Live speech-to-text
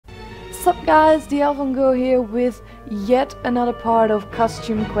Sup guys, the Go here with yet another part of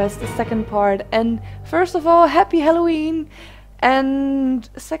Costume Quest, the second part. And first of all, happy Halloween! And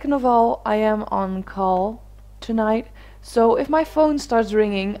second of all, I am on call tonight. So if my phone starts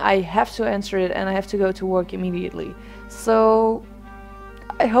ringing, I have to answer it and I have to go to work immediately. So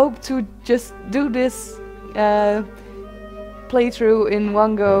I hope to just do this playthrough in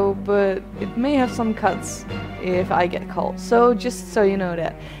one go, but it may have some cuts if I get called. So just so you know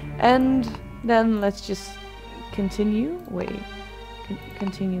that. And then let's just continue.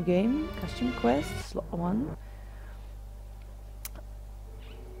 Continue game. Costume quest. Slot 1.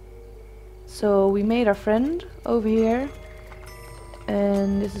 So we made our friend over here.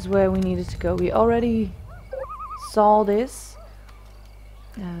 And this is where we needed to go. We already saw this.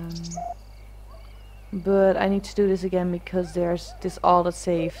 But I need to do this again because there's this auto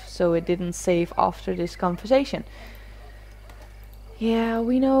save. So it didn't save after this conversation. Yeah,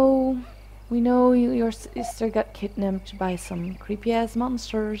 we know your sister got kidnapped by some creepy ass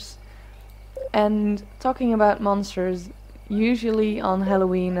monsters. And talking about monsters, usually on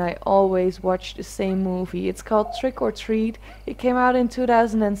Halloween I always watch the same movie. It's called Trick or Treat. It came out in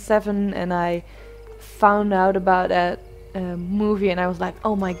 2007 and I found out about that movie and I was like,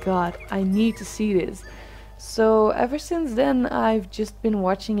 oh my god, I need to see this. So ever since then I've just been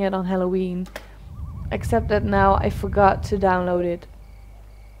watching it on Halloween. Except that now I forgot to download it.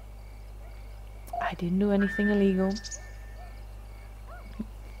 I didn't do anything illegal.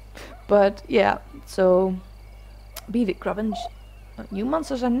 But yeah, so beat it, Grubbin. You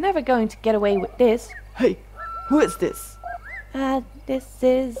monsters are never going to get away with this. Hey, who is this? This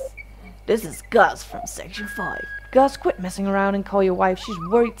is Gus from Section 5. Gus, quit messing around and call your wife. She's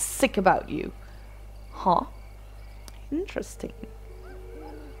worried sick about you. Huh? Interesting.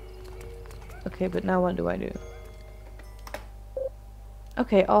 Okay, but now what do I do?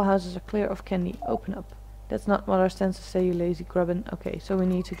 Okay, all houses are clear of candy. Open up. That's not what our sensors say, you lazy grubbin. Okay, so we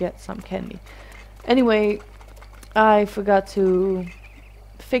need to get some candy. Anyway, I forgot to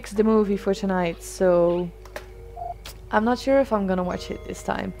fix the movie for tonight, so I'm not sure if I'm gonna watch it this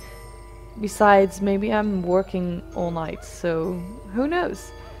time. Besides, maybe I'm working all night, so who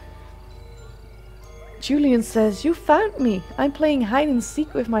knows? Julian says, you found me. I'm playing hide and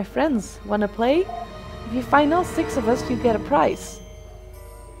seek with my friends. Wanna play? If you find all 6 of us, you get a prize.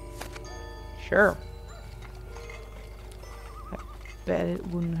 Sure. I bet it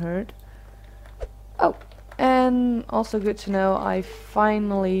wouldn't hurt. Oh, and also good to know, I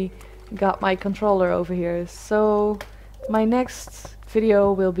finally got my controller over here. So my next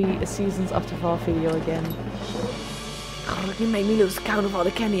video will be a Seasons of the Fall video again. Oh, you made me lose count of all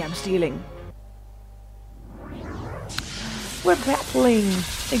the candy I'm stealing. We're battling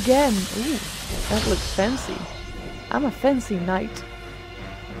again. Ooh, that looks fancy. I'm a fancy knight.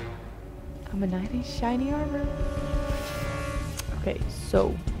 I'm a knight in shiny armor. Okay,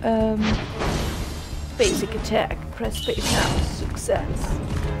 so basic attack. Press space now. Success.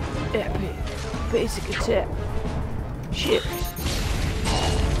 Epic. Basic attack. Shift.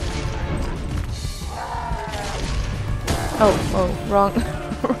 Oh, wrong,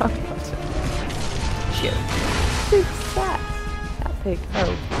 wrong button. Shift. Success. Epic.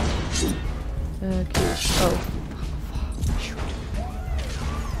 Oh. Okay. Oh.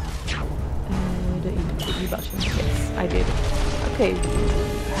 The E button. Yes, I did. Okay, we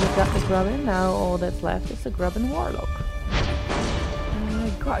got the Grubbin. Now all that's left is the Grubbin Warlock.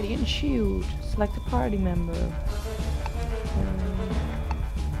 Guardian Shield. Select a party member.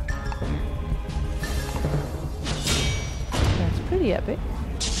 That's pretty epic.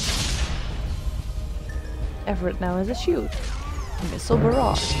 Everett now has a shield. Missile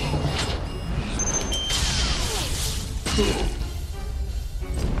Barrage. Cool.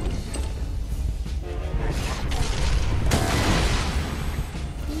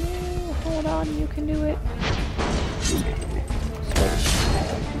 Hold on, you can do it. Switch.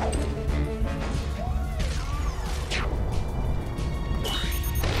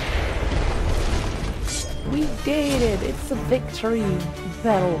 We did it! It's a victory!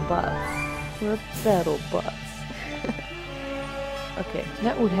 Battle butts. We're battle butts. Okay,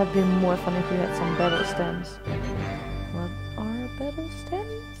 that would have been more fun if we had some battle stems. What are battle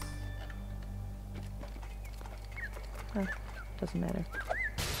stems? Oh, doesn't matter.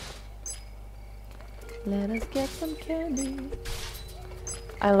 Let us get some candy.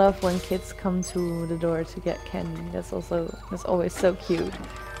 I love when kids come to the door to get candy. That's always so cute.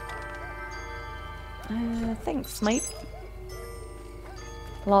 Thanks, mate.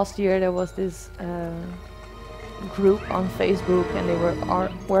 Last year there was this group on Facebook and they were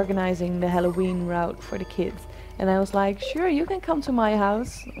organizing the Halloween route for the kids. And I was like, sure, you can come to my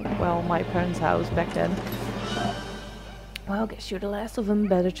house. Well, my parents' house back then. Well, guess you're the last of them.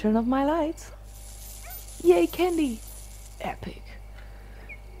 Better turn off my lights. Yay, candy! Epic.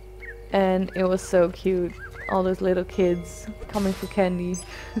 And it was so cute. All those little kids coming for candy.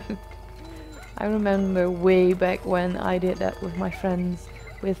 I remember way back when I did that with my friends,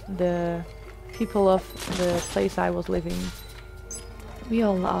 with the people of the place I was living. We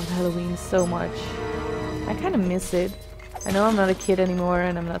all loved Halloween so much. I kind of miss it. I know I'm not a kid anymore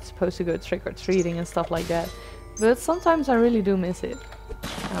and I'm not supposed to go trick-or-treating and stuff like that. But sometimes I really do miss it.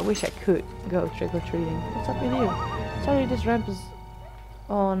 I wish I could go trick-or-treating. What's up with you? Sorry, this ramp is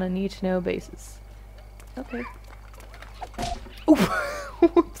on a need-to-know basis. Okay.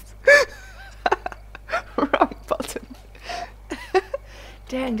 Oops. Wrong button.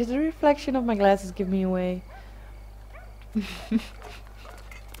 Dang, did the reflection of my glasses give me away?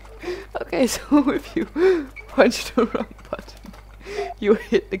 Okay, so if you punch the wrong button, you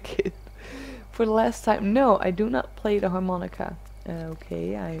hit the kid. For the last time, no, I do not play the harmonica.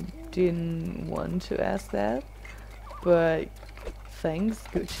 Okay, I didn't want to ask that, but thanks,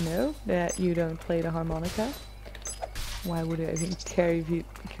 good to know that you don't play the harmonica. Why would I even care if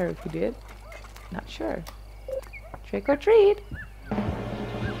you did? Not sure. Trick or treat!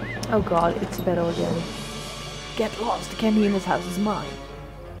 Oh god, it's a battle again. Get lost, the candy in this house is mine.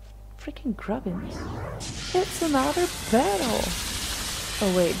 Freaking grubbins. It's another battle!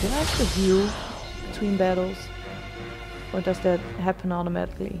 Oh wait, did I have to heal between battles? Or does that happen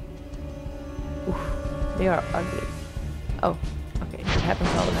automatically? Oof, they are ugly. Oh, okay, it happens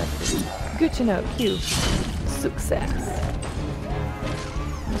automatically. Good to know, Q. Success.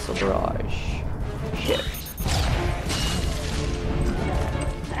 Missile barrage. Shift.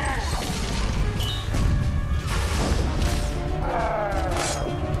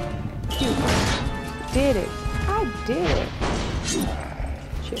 Q. Did it. I did it.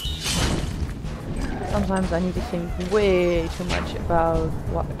 Shift. Sometimes I need to think way too much about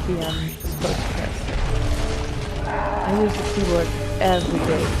what key I'm supposed to press. I use the keyboard every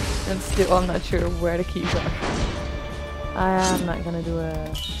day, and still I'm not sure where the keys are. I'm not gonna do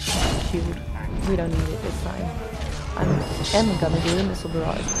a shield. We don't need it this time. I am gonna do a missile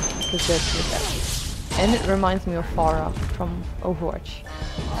barrage, because that's the best. And it reminds me of Farah from Overwatch.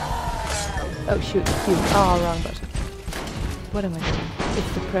 Oh shoot, Q. Oh, wrong button. What am I doing?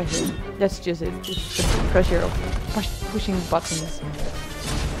 It's the pressure. That's just it. It's the pressure of pushing buttons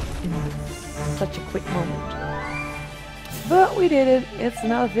in such a quick moment. But we did it. It's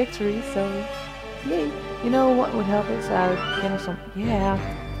not a victory, so yay. You know what would help us out? Getting some... Yeah.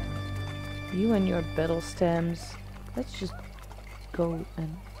 You and your battle stems. Let's just go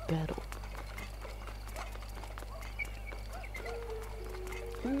and battle.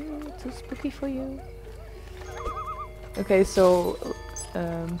 Too spooky for you. Okay, so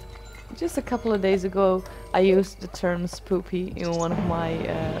just a couple of days ago I used the term spoopy in one of my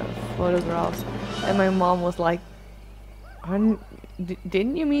photographs, and my mom was like,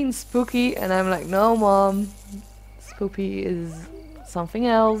 didn't you mean spooky? And I'm like, no mom, spoopy is something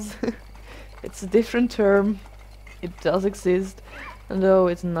else. It's a different term. It does exist, though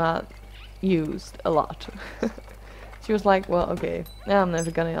it's not used a lot. She was like, well, okay, now I'm never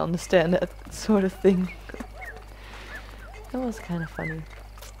gonna understand that sort of thing. That was kind of funny,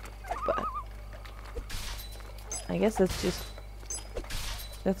 but I guess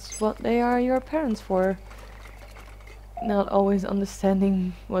that's what they are your parents for. Not always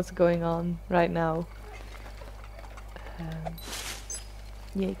understanding what's going on right now.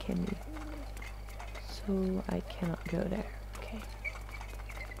 Yay, candy. So I cannot go there. Okay.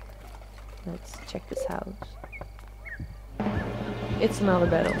 Let's check this house. It's another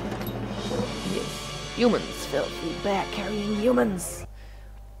battle. Yes. Humans, filthy bag-carrying humans!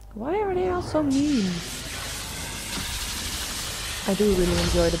 Why are they all so mean? I do really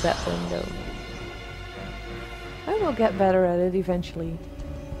enjoy the battling though. I will get better at it eventually.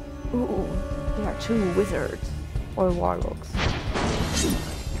 Ooh, there are two wizards. Or warlocks.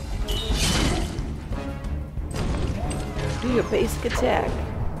 Do your basic attack.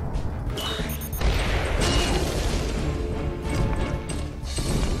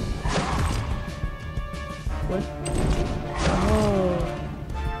 What? Oh.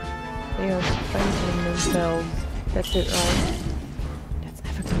 They are strengthening themselves. That's it, right? That's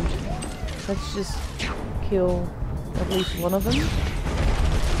never good. Let's just kill at least one of them.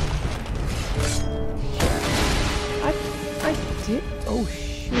 I did. Oh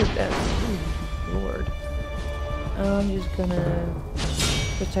shoot! That's. Oh, Lord. I'm just gonna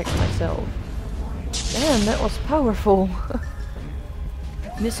protect myself. Damn, that was powerful.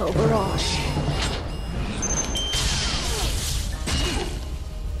 Missile barrage.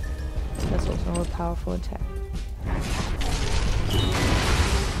 also a powerful attack.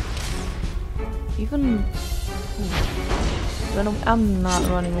 Even... Ooh. I'm not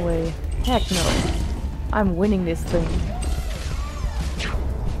running away. Heck no. I'm winning this thing.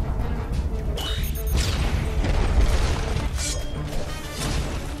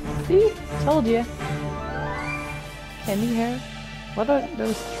 See? Told you. Candy hair? What are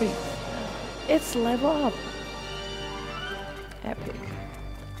those treats? It's level up. Epic.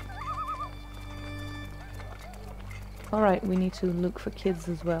 Alright, we need to look for kids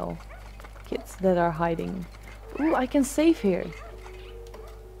as well. Kids that are hiding. Ooh, I can save here.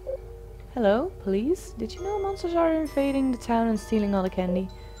 Hello, police? Did you know monsters are invading the town and stealing all the candy?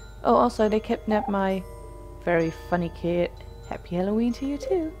 Oh, also they kidnapped my very funny kid. Happy Halloween to you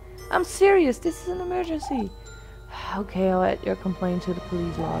too. I'm serious, this is an emergency. Okay, I'll add your complaint to the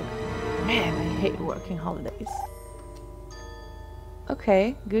police log. Man, I hate working holidays.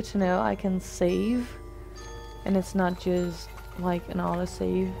 Okay, good to know. I can save. And it's not just like an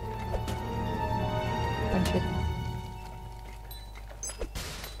auto-save. Punch it.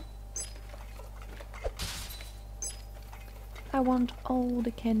 I want all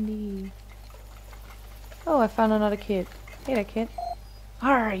the candy. Oh, I found another kid. Hey there, kid.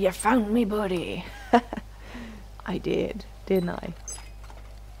 Arr, you found me, buddy. I did, didn't I?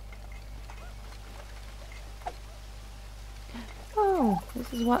 Oh,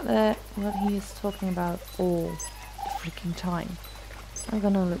 this is what he is talking about all the freaking time. I'm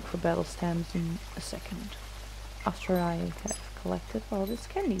gonna look for battle stamps in a second. After I have collected all this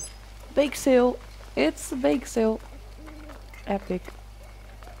candy. Bake sale! It's a bake sale! Epic.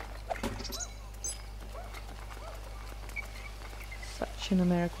 Such an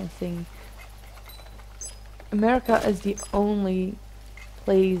American thing. America is the only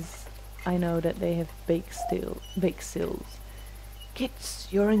place I know that they have bake sales. Kids,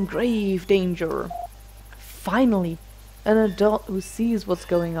 you're in grave danger. Finally, an adult who sees what's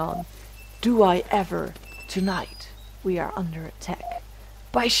going on. Do I ever? Tonight, we are under attack.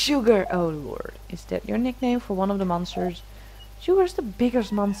 By Sugar! Oh lord, is that your nickname for one of the monsters? Sugar's the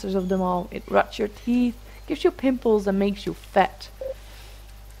biggest monsters of them all. It rots your teeth, gives you pimples and makes you fat.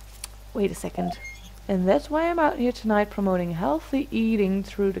 Wait a second. And that's why I'm out here tonight promoting healthy eating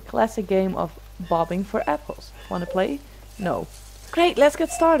through the classic game of bobbing for apples. Wanna play? No. Great, let's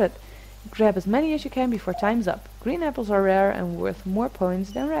get started. Grab as many as you can before time's up. Green apples are rare and worth more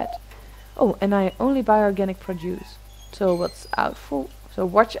points than red. Oh, and I only buy organic produce. So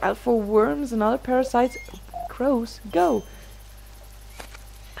watch out for worms and other parasites. Crows, go.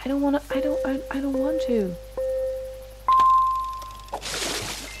 I don't want to.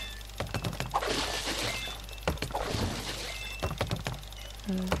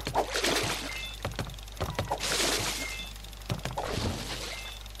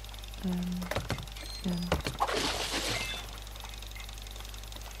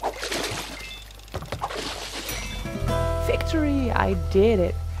 Victory! I did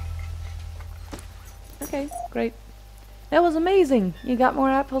it. Okay, great. That was amazing! You got more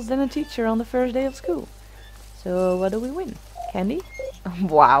apples than a teacher on the first day of school. So what do we win? Candy?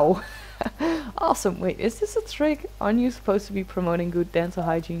 Wow! Awesome! Wait, is this a trick? Aren't you supposed to be promoting good dental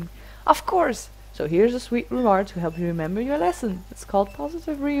hygiene? Of course! So here's a sweet reward to help you remember your lesson. It's called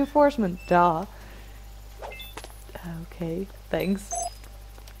positive reinforcement. Duh! Okay, thanks.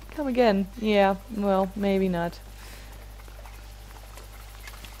 Come again. Yeah, well, maybe not.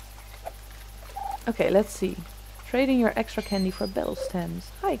 Okay, let's see. Trading your extra candy for battle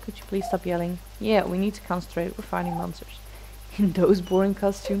stamps. Hi, could you please stop yelling? Yeah, we need to concentrate. We're fighting monsters. In those boring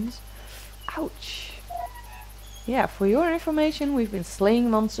costumes? Ouch. Yeah, for your information, we've been slaying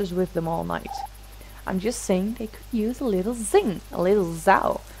monsters with them all night. I'm just saying they could use a little zing, a little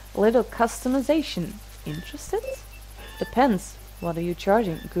zow, a little customization. Interested? Depends. What are you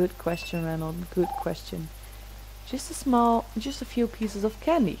charging? Good question, Reynold. Good question. Just a few pieces of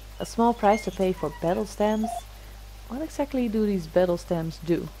candy. A small price to pay for battle stamps. What exactly do these battle stamps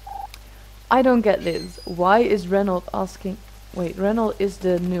do? I don't get this. Why is Reynold asking... Wait, Reynold is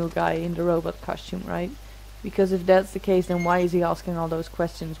the new guy in the robot costume, right? Because if that's the case, then why is he asking all those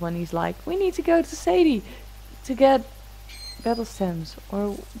questions when he's like, we need to go to Sadie to get battle stamps?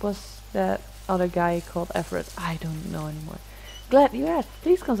 Or was that other guy called Everett? I don't know anymore. Glad you asked.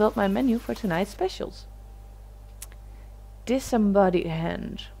 Please consult my menu for tonight's specials. Disembodied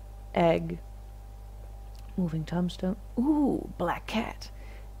hand. Egg. Moving tombstone. Ooh, black cat.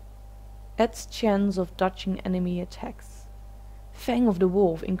 Adds chance of dodging enemy attacks. Fang of the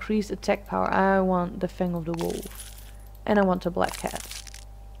wolf. Increased attack power. I want the fang of the wolf. And I want the black cat.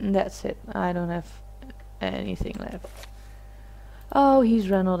 And that's it. I don't have anything left. Oh, he's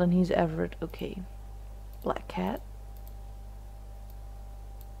Reynold and he's Everett. Okay. Black cat.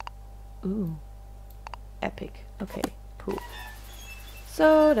 Ooh. Epic. Okay, cool.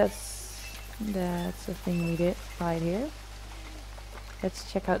 So that's the thing we did right here.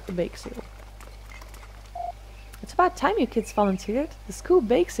 Let's check out the bake sale. It's about time you kids volunteered. The school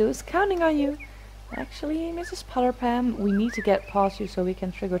bake sale is counting on you. Actually, Mrs. Potterpam, we need to get past you so we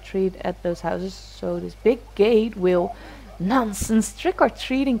can trick-or-treat at those houses. So this big gate will... Nonsense!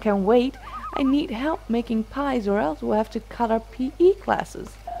 Trick-or-treating can wait. I need help making pies or else we'll have to cut our PE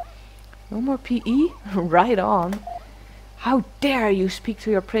classes. No more PE? Right on. How dare you speak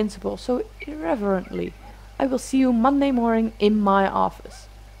to your principal so irreverently. I will see you Monday morning in my office.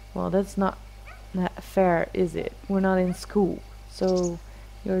 Well, that's not fair, is it? We're not in school. So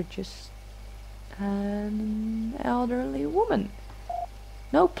you're just an elderly woman.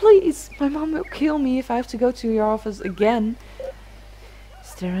 No, please. My mom will kill me if I have to go to your office again.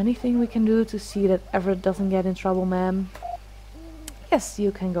 Is there anything we can do to see that Everett doesn't get in trouble, ma'am? Yes,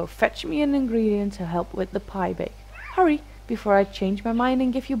 you can go fetch me an ingredient to help with the pie bake. Hurry, before I change my mind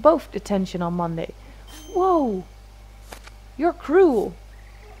and give you both detention on Monday. Whoa! You're cruel!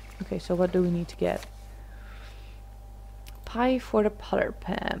 Okay, so what do we need to get? Pie for the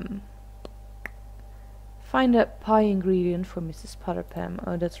Potterpam. Find a pie ingredient for Mrs. Potterpam.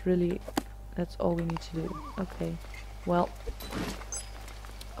 Oh, that's all we need to do. Okay, well.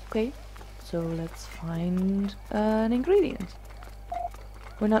 Okay, so let's find an ingredient.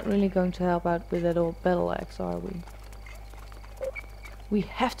 We're not really going to help out with that old battle axe, are we? We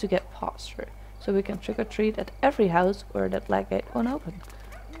have to get past her, so we can trick-or-treat at every house where that black gate won't open.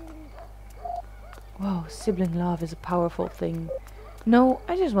 Whoa, sibling love is a powerful thing. No,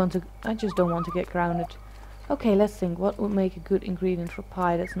 I just don't want to get grounded. Okay, let's think. What would make a good ingredient for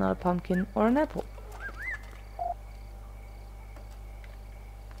pie that's not a pumpkin or an apple?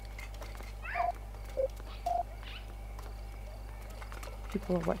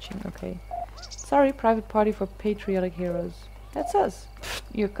 People are watching, okay. Sorry, private party for patriotic heroes. That's us.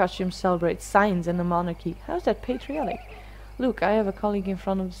 Your costume celebrates science and the monarchy. How's that patriotic? Look, I have a colleague in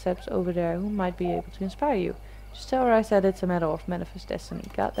front of the steps over there who might be able to inspire you. Just tell her I said it's a matter of manifest destiny.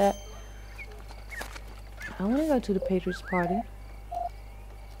 Got that? I want to go to the Patriots party.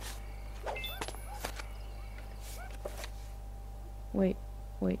 Wait.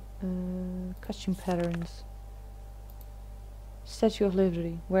 Costume patterns. Statue of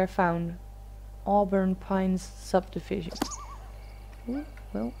Liberty. Where found? Auburn Pines subdivision. Ooh,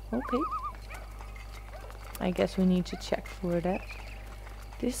 well, okay. I guess we need to check for that.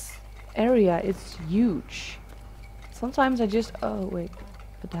 This area is huge. Sometimes I just... Oh, wait.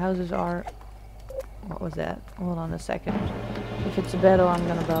 But the houses are... What was that? Hold on a second. If it's a battle, I'm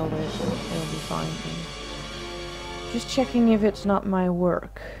gonna battle it. It'll be fine. Just checking if it's not my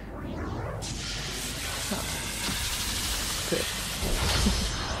work. Oh. Good.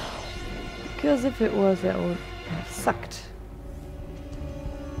 Because if it was, that would have sucked.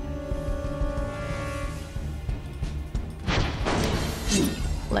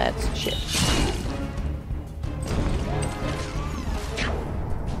 Let's check.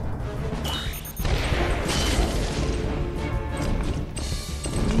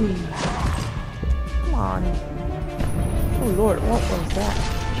 Come on. Oh lord, what was that?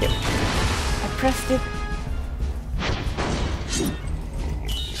 Chip. I pressed it.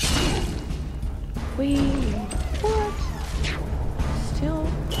 Wait, what? Still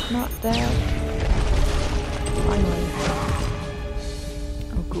not that. Finally.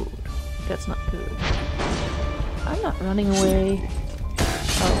 Oh good. That's not good. I'm not running away.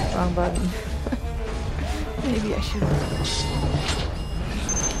 Oh, wrong button. Maybe I should.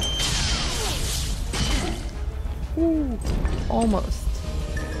 Ooh, almost.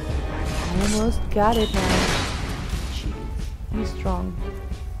 Almost got it now. Jeez, he's strong.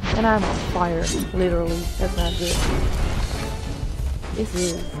 And I'm on fire, literally. That's not good.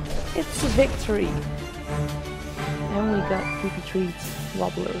 It's a victory. And we got creepy treats,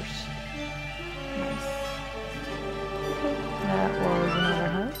 wobblers. Nice. Okay, that was another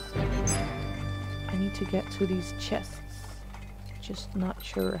house. I need to get to these chests. Just not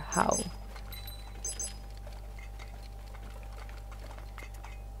sure how.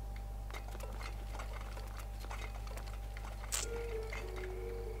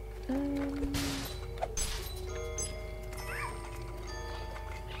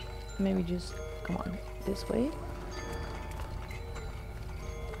 Maybe just come on this way.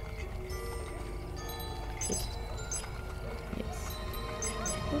 Just yes.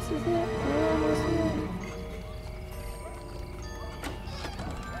 This is it. We're almost here.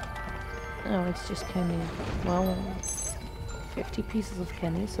 Oh, it's just coming. Well, 50 pieces of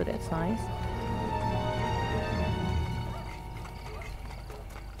candy, so that's nice.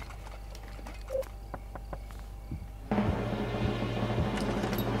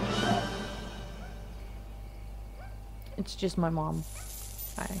 It's just my mom.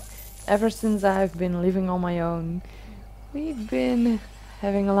 Ever since I've been living on my own, we've been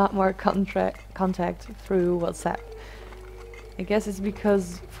having a lot more contact through WhatsApp. I guess it's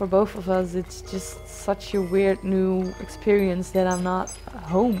because for both of us it's just such a weird new experience that I'm not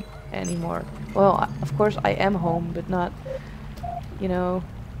home anymore. Well, of course I am home, but not, you know,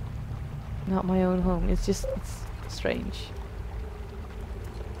 not my own home. It's strange.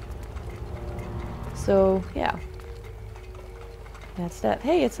 So, yeah. That's that.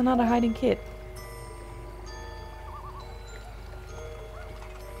 Hey, it's another hiding kid.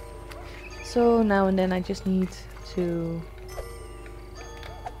 So now and then I just need to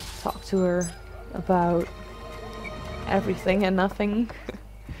talk to her about everything and nothing.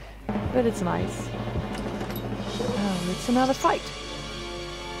 But it's nice. Oh, it's another fight.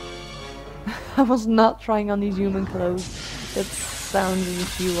 I was not trying on these human clothes. That sounds as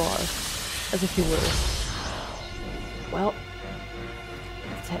if you are. As if you were. Well,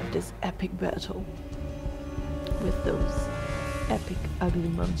 let's have this epic battle with those epic ugly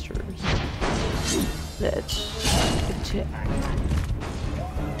monsters. Let's attack.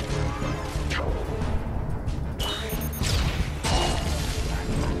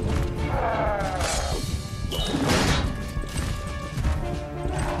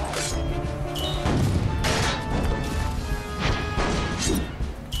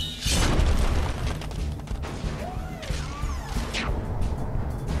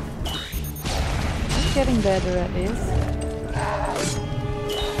 Getting better at this.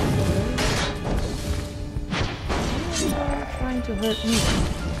 Trying to hurt me.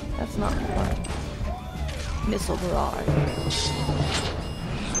 That's not fun. Missile barrage.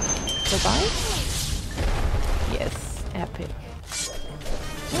 Survive? Yes, epic.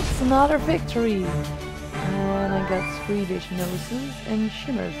 That's another victory. And I got Swedish noses and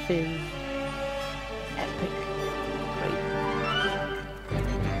shimmer fizz. Epic.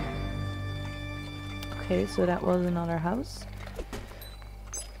 Okay, so that was another house.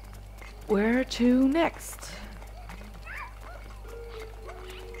 Where to next?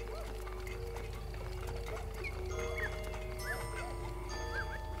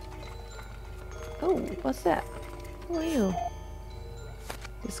 Oh, what's that? Who are you?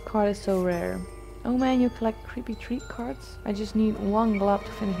 This card is so rare. Oh man, you collect creepy treat cards? I just need one glove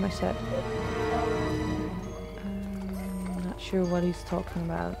to finish my set. I'm not sure what he's talking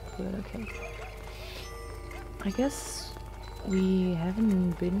about, but okay. I guess we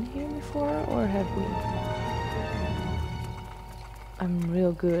haven't been here before, or have we? I'm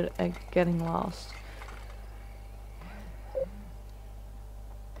real good at getting lost.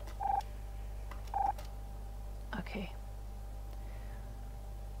 Okay.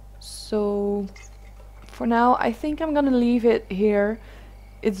 So, for now, I think I'm gonna leave it here.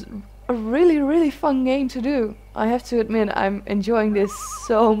 It's a really fun game to do. I have to admit, I'm enjoying this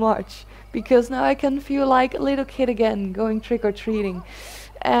so much. Because now I can feel like a little kid again, going trick-or-treating.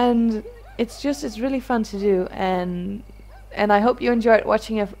 And it's really fun to do. And I hope you enjoyed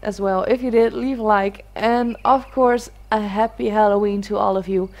watching it as well. If you did, leave a like. And of course, a happy Halloween to all of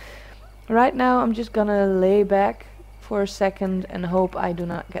you. Right now, I'm just gonna lay back for a second and hope I do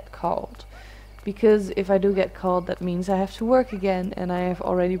not get called. Because if I do get called, that means I have to work again. And I have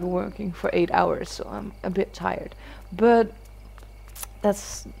already been working for 8 hours, so I'm a bit tired. But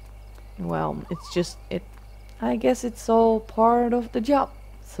that's... well, it's just I guess it's all part of the job.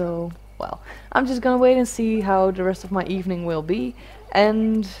 So, well, I'm just gonna wait and see how the rest of my evening will be.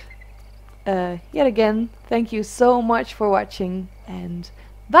 And yet again, thank you so much for watching, and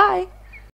bye!